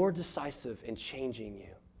more decisive in changing you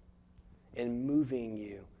and moving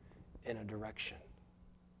you in a direction?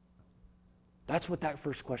 That's what that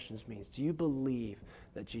first question means. Do you believe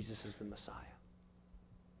that Jesus is the Messiah?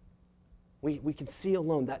 We can see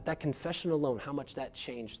alone, that confession alone, how much that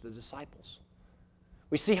changed the disciples.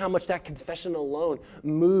 We see how much that confession alone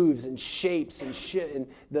moves and shapes and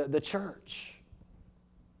the church.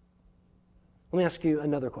 Let me ask you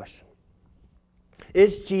another question.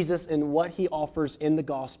 Is Jesus and what He offers in the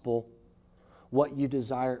gospel what you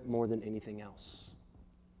desire more than anything else?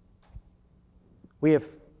 We have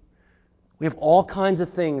all kinds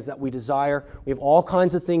of things that we desire. We have all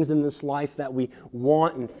kinds of things in this life that we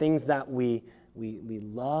want and things that we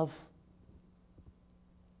love.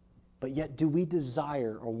 But yet, do we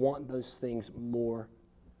desire or want those things more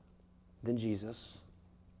than Jesus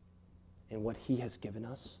and what He has given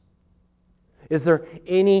us? Is there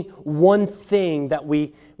any one thing that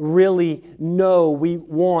we really know we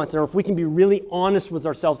want? Or if we can be really honest with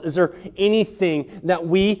ourselves, is there anything that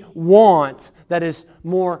we want that is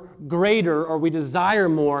more greater or we desire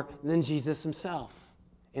more than Jesus Himself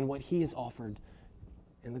and what He has offered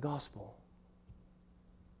in the gospel?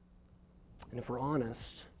 And if we're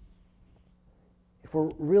honest, if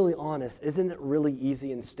we're really honest, isn't it really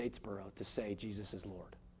easy in Statesboro to say Jesus is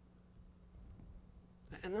Lord?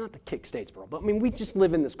 And not to kick Statesboro, but we just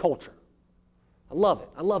live in this culture. I love it.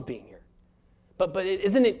 I love being here. But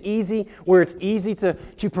isn't it easy where it's easy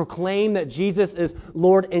to proclaim that Jesus is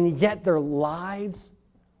Lord, and yet their lives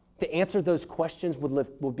To answer those questions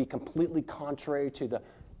would be completely contrary to the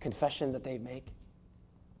confession that they make.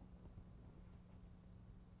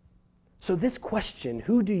 So this question,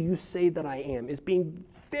 who do you say that I am, is being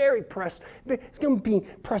very pressed. It's going to be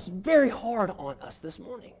pressed very hard on us this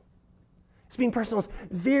morning. It's being pressed on us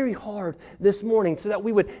very hard this morning so that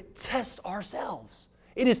we would test ourselves.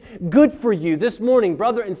 It is good for you this morning,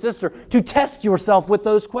 brother and sister, to test yourself with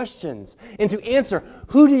those questions and to answer,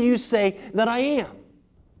 who do you say that I am?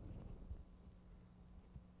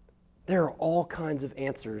 There are all kinds of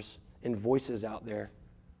answers and voices out there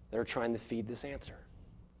that are trying to feed this answer.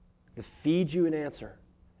 To feed you an answer,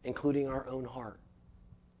 including our own heart.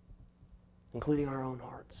 Including our own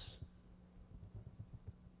hearts.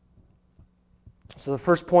 So the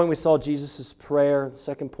first point, we saw Jesus' prayer. The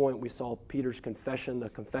second point, we saw Peter's confession, the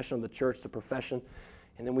confession of the church, the profession.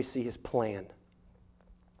 And then we see his plan.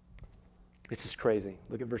 This is crazy.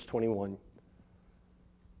 Look at verse 21.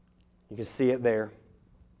 You can see it there.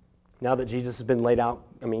 Now that Jesus has been laid out,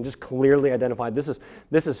 just clearly identified, this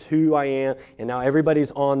is who I am, and now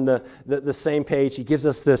everybody's on the same page. He gives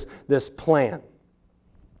us this plan.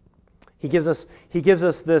 He gives us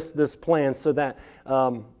this plan so that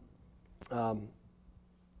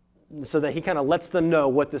he kind of lets them know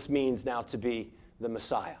what this means now to be the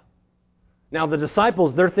Messiah. Now the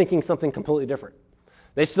disciples, they're thinking something completely different.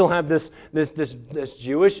 They still have this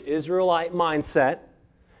Jewish Israelite mindset.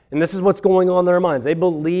 And this is what's going on in their minds. They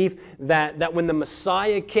believe that when the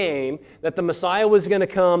Messiah came, that the Messiah was going to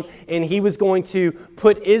come and he was going to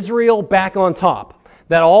put Israel back on top.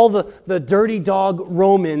 That all the dirty dog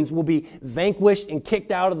Romans will be vanquished and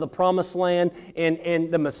kicked out of the promised land.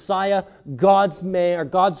 And the Messiah, God's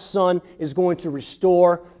Son, is going to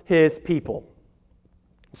restore his people.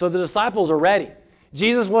 So the disciples are ready.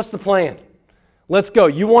 Jesus, what's the plan? Let's go.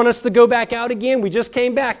 You want us to go back out again? We just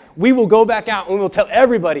came back. We will go back out and we will tell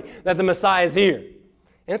everybody that the Messiah is here.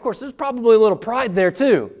 And of course, there's probably a little pride there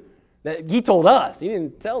too. That he told us. He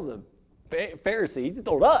didn't tell the Pharisees. He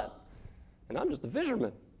told us. And I'm just a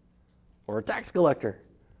fisherman or a tax collector.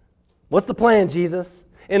 What's the plan, Jesus?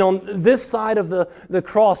 And on this side of the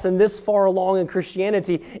cross and this far along in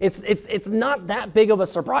Christianity, it's not that big of a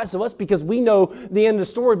surprise to us because we know the end of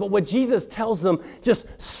the story. But what Jesus tells them just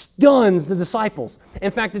stuns the disciples.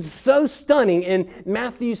 In fact, it's so stunning in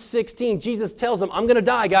Matthew 16. Jesus tells them, I'm going to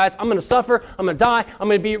die, guys. I'm going to suffer. I'm going to die. I'm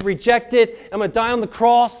going to be rejected. I'm going to die on the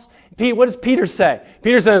cross. What does Peter say?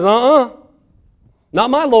 Peter says, not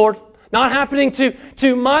my Lord. Not happening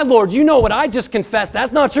to my Lord. You know what I just confessed.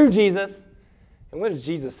 That's not true, Jesus. And what does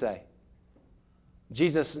Jesus say?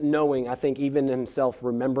 Jesus, knowing, I think even himself,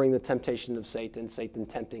 remembering the temptation of Satan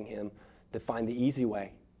tempting him to find the easy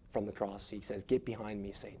way from the cross, he says, get behind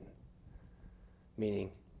me, Satan.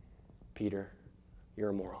 Meaning, Peter, you're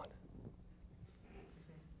a moron.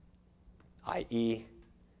 I.e.,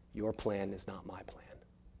 your plan is not my plan.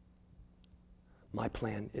 My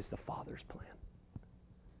plan is the Father's plan.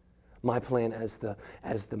 My plan as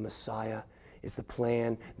the Messiah is the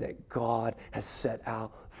plan that God has set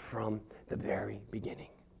out from the very beginning.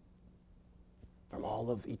 From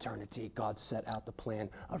all of eternity, God set out the plan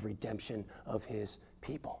of redemption of his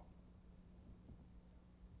people.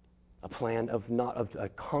 A plan of not of a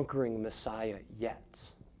conquering Messiah yet,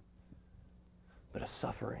 but a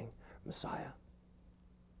suffering Messiah.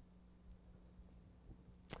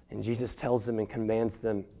 And Jesus tells them and commands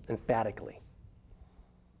them emphatically,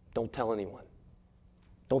 don't tell anyone.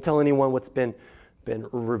 Don't tell anyone what's been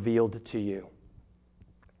revealed to you.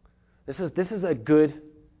 This is a good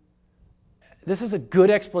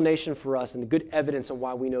explanation for us and a good evidence of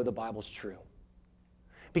why we know the Bible's true.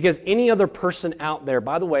 Because any other person out there,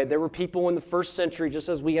 by the way, there were people in the first century, just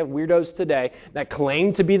as we have weirdos today, that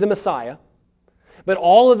claimed to be the Messiah. But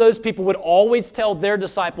all of those people would always tell their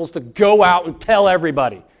disciples to go out and tell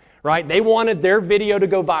everybody. Right? They wanted their video to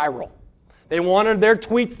go viral. They wanted their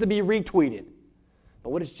tweets to be retweeted. But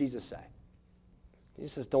what does Jesus say?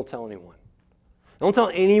 Jesus says, don't tell anyone. Don't tell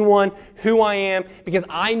anyone who I am because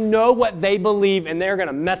I know what they believe and they're going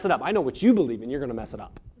to mess it up. I know what you believe and you're going to mess it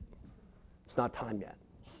up. It's not time yet.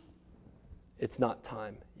 It's not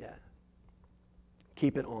time yet.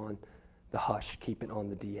 Keep it on the hush. Keep it on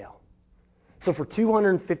the DL. So for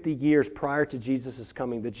 250 years prior to Jesus'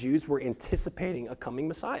 coming, the Jews were anticipating a coming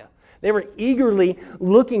Messiah. They were eagerly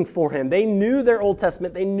looking for him. They knew their Old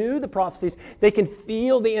Testament. They knew the prophecies. They can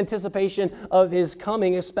feel the anticipation of his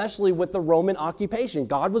coming, especially with the Roman occupation.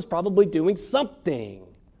 God was probably doing something.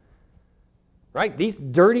 Right? These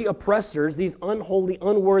dirty oppressors, these unholy,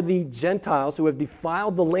 unworthy Gentiles who have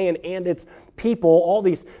defiled the land and its people, all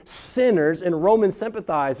these sinners and Roman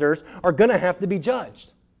sympathizers are going to have to be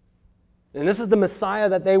judged. And this is the Messiah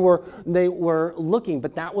that they were looking,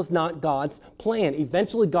 but that was not God's plan.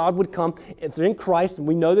 Eventually God would come, it's in Christ, and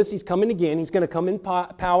we know this, He's coming again. He's going to come in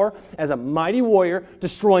power as a mighty warrior,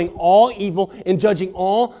 destroying all evil and judging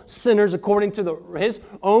all sinners according to His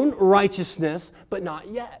own righteousness, but not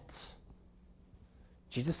yet.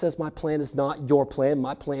 Jesus says, my plan is not your plan.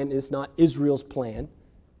 My plan is not Israel's plan.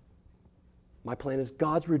 My plan is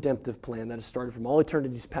God's redemptive plan that has started from all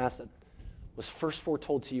eternities past, that was first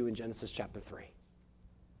foretold to you in Genesis chapter 3.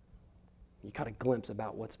 You got a glimpse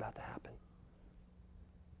about what's about to happen.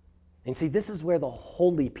 And see, this is where the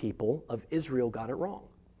holy people of Israel got it wrong.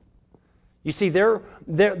 You see, the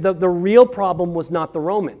real problem was not the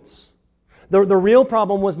Romans. The real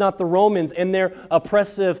problem was not the Romans and their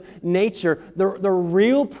oppressive nature. The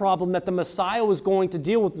real problem that the Messiah was going to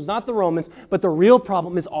deal with was not the Romans, but the real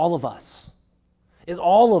problem is all of us. Is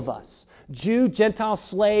all of us. Jew, Gentile,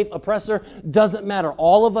 slave, oppressor, doesn't matter.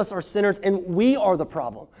 All of us are sinners, and we are the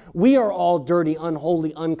problem. We are all dirty,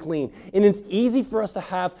 unholy, unclean. And it's easy for us to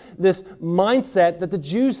have this mindset that the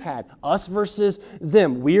Jews had, us versus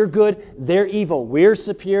them. We're good, they're evil. We're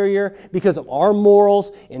superior because of our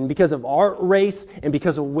morals and because of our race and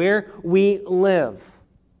because of where we live.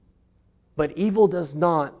 But evil does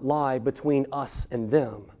not lie between us and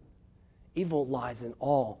them. Evil lies in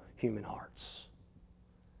all human hearts.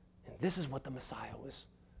 This is what the Messiah was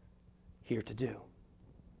here to do.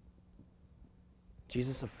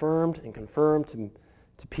 Jesus affirmed and confirmed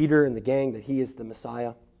to Peter and the gang that He is the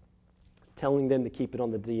Messiah, telling them to keep it on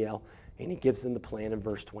the DL, and He gives them the plan in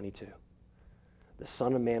verse 22. The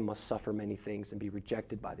Son of Man must suffer many things and be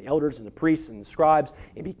rejected by the elders and the priests and the scribes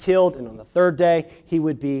and be killed, and on the third day He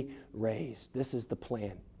would be raised. This is the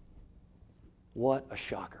plan. What a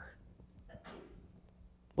shocker.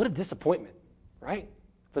 What a disappointment, right,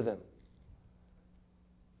 for them.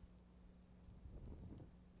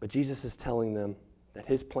 But Jesus is telling them that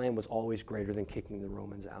His plan was always greater than kicking the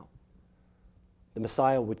Romans out. The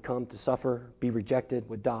Messiah would come to suffer, be rejected,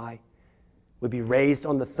 would die, would be raised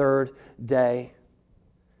on the third day,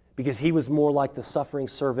 because He was more like the suffering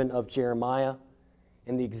servant of Jeremiah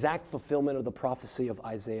and the exact fulfillment of the prophecy of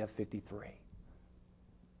Isaiah 53.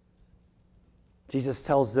 Jesus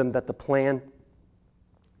tells them that the plan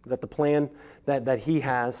that He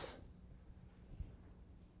has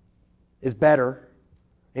is better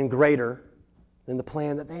and greater than the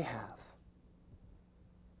plan that they have.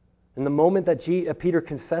 In the moment that Peter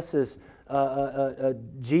confesses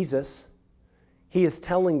Jesus, he is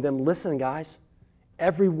telling them, listen guys,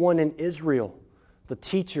 everyone in Israel, the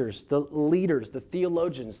teachers, the leaders, the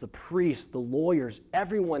theologians, the priests, the lawyers,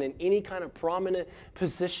 everyone in any kind of prominent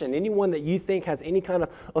position, anyone that you think has any kind of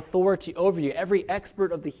authority over you, every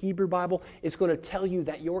expert of the Hebrew Bible is going to tell you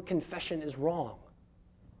that your confession is wrong.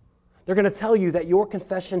 They're going to tell you that your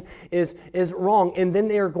confession is wrong, and then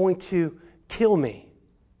they are going to kill me.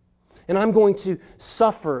 And I'm going to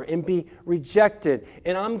suffer and be rejected,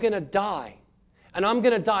 and I'm going to die. And I'm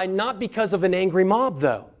going to die not because of an angry mob,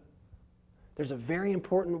 though. There's a very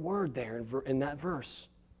important word there in that verse.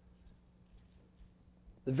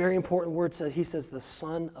 The very important word says, He says, the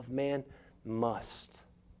Son of Man must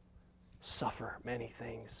suffer many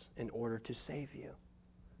things in order to save you.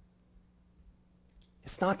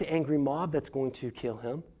 It's not the angry mob that's going to kill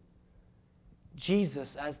Him.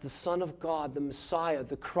 Jesus, as the Son of God, the Messiah,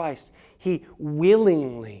 the Christ, He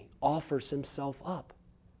willingly offers Himself up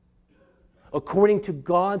according to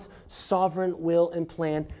God's sovereign will and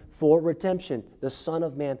plan for redemption. The Son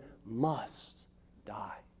of Man must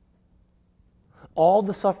die. All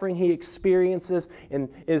the suffering He experiences and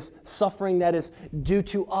is suffering that is due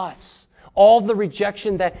to us. All the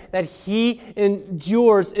rejection that He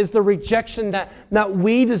endures is the rejection that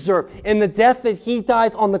we deserve. And the death that He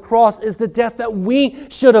dies on the cross is the death that we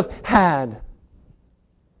should have had.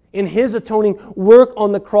 And His atoning work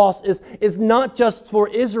on the cross is not just for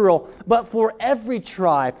Israel, but for every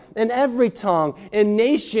tribe and every tongue and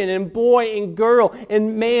nation and boy and girl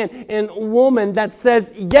and man and woman that says,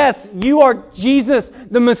 yes, you are Jesus,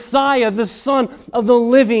 the Messiah, the Son of the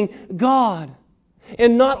living God.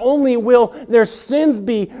 And not only will their sins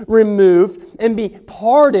be removed and be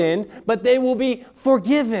pardoned, but they will be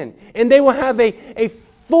forgiven. And they will have a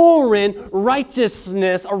foreign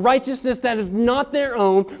righteousness, a righteousness that is not their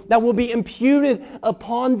own, that will be imputed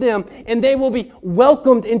upon them. And they will be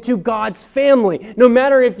welcomed into God's family. No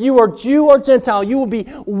matter if you are Jew or Gentile, you will be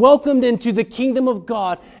welcomed into the kingdom of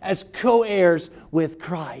God as co-heirs with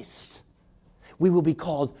Christ. We will be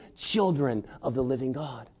called children of the living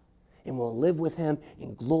God. And will live with Him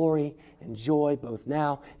in glory and joy both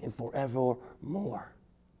now and forevermore.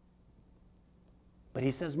 But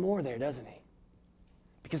He says more there, doesn't He?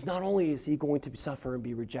 Because not only is he going to suffer and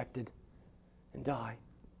be rejected and die,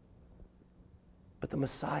 but the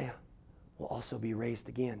Messiah will also be raised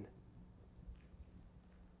again.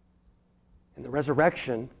 And the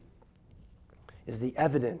resurrection is the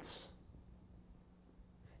evidence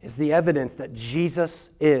that Jesus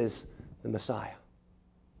is the Messiah.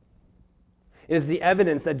 It is the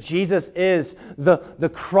evidence that Jesus is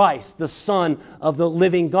the Christ, the Son of the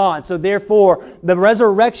living God. So therefore, the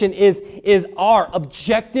resurrection is our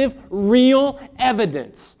objective, real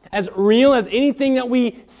evidence. As real as anything that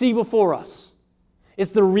we see before us.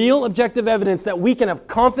 It's the real objective evidence that we can have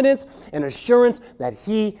confidence and assurance that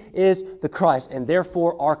He is the Christ. And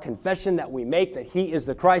therefore, our confession that we make that He is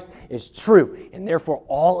the Christ is true. And therefore,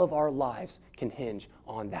 all of our lives can hinge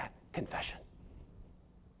on that confession.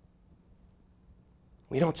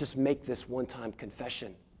 We don't just make this one-time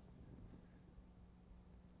confession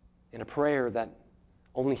in a prayer that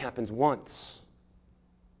only happens once.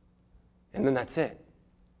 And then that's it.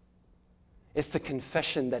 It's the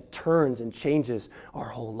confession that turns and changes our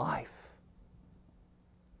whole life.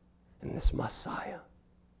 And this Messiah,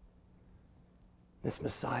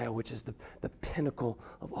 which is the pinnacle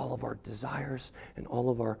of all of our desires and all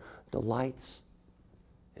of our delights,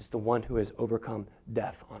 is the one who has overcome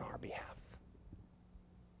death on our behalf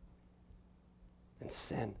and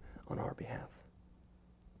sin on our behalf.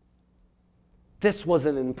 This was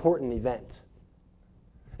an important event.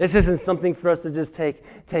 This isn't something for us to just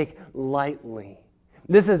take lightly.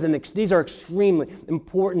 These are extremely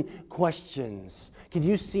important questions. Can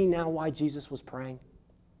you see now why Jesus was praying?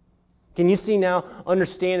 Can you see now,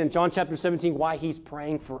 understand in John chapter 17 why He's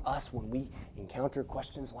praying for us when we encounter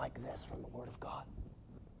questions like this from the Word of God?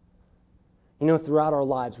 You know, throughout our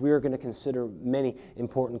lives, we are going to consider many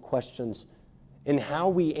important questions. And how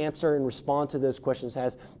we answer and respond to those questions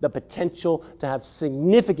has the potential to have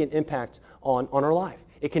significant impact on our life.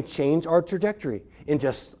 It can change our trajectory in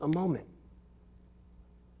just a moment.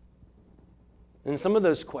 And some of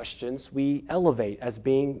those questions we elevate as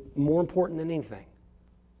being more important than anything.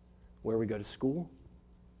 Where we go to school?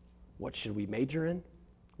 What should we major in?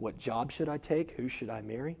 What job should I take? Who should I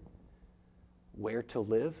marry? Where to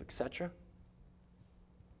live, etc.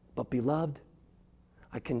 But beloved,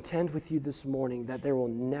 I contend with you this morning that there will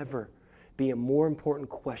never be a more important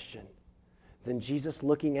question than Jesus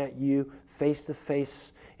looking at you face to face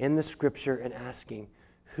in the Scripture and asking,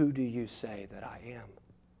 who do you say that I am?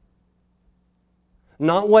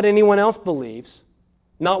 Not what anyone else believes,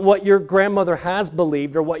 not what your grandmother has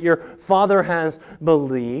believed or what your father has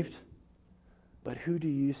believed, but who do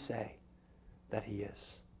you say that He is?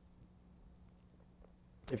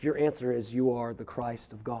 If your answer is you are the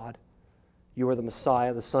Christ of God, you are the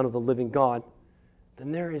Messiah, the Son of the living God,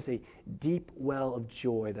 then there is a deep well of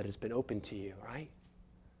joy that has been opened to you, right?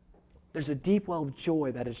 There's a deep well of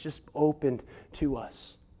joy that has just opened to us.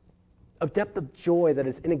 A depth of joy that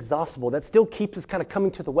is inexhaustible, that still keeps us kind of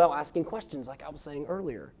coming to the well, asking questions like I was saying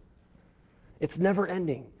earlier. It's never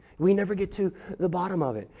ending. We never get to the bottom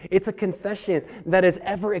of it. It's a confession that is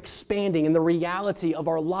ever expanding in the reality of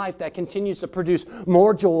our life that continues to produce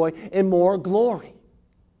more joy and more glory.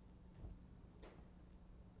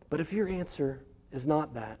 But if your answer is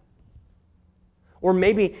not that, or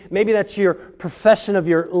maybe that's your profession of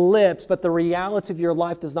your lips, but the reality of your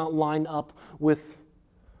life does not line up with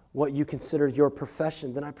what you consider your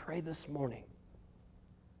profession, then I pray this morning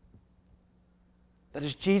that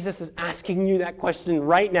as Jesus is asking you that question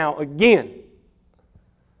right now again,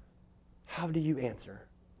 how do you answer?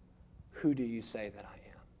 Who do you say that I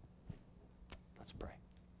am? Let's pray.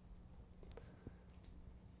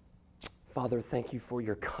 Father, thank you for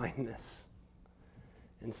your kindness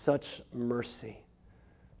and such mercy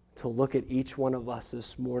to look at each one of us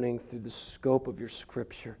this morning through the scope of your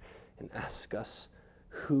Scripture and ask us,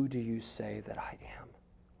 who do you say that I am?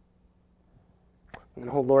 And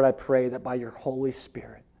oh Lord, I pray that by your Holy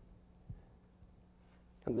Spirit,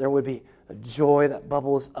 and there would be a joy that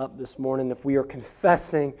bubbles up this morning if we are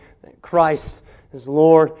confessing that Christ is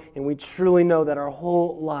Lord, and we truly know that our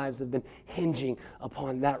whole lives have been hinging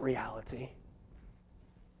upon that reality.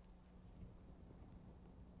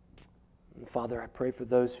 And Father, I pray for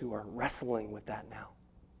those who are wrestling with that now.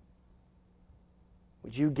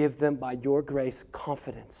 Would you give them, by your grace,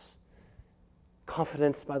 confidence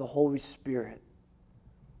by the Holy Spirit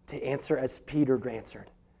to answer as Peter answered.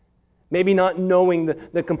 Maybe not knowing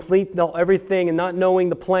the complete, everything, and not knowing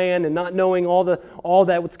the plan, and not knowing all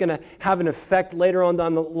that what's going to have an effect later on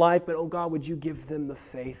down the life, but oh God, would you give them the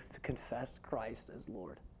faith to confess Christ as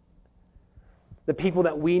Lord? The people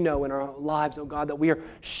that we know in our lives, oh God, that we are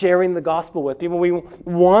sharing the gospel with, people we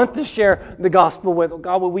want to share the gospel with, oh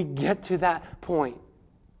God, will we get to that point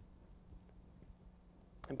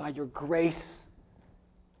And by your grace,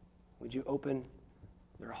 would you open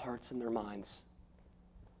their hearts and their minds?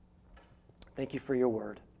 Thank you for your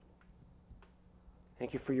word.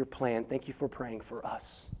 Thank you for your plan. Thank you for praying for us.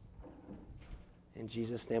 In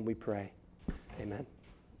Jesus' name we pray. Amen.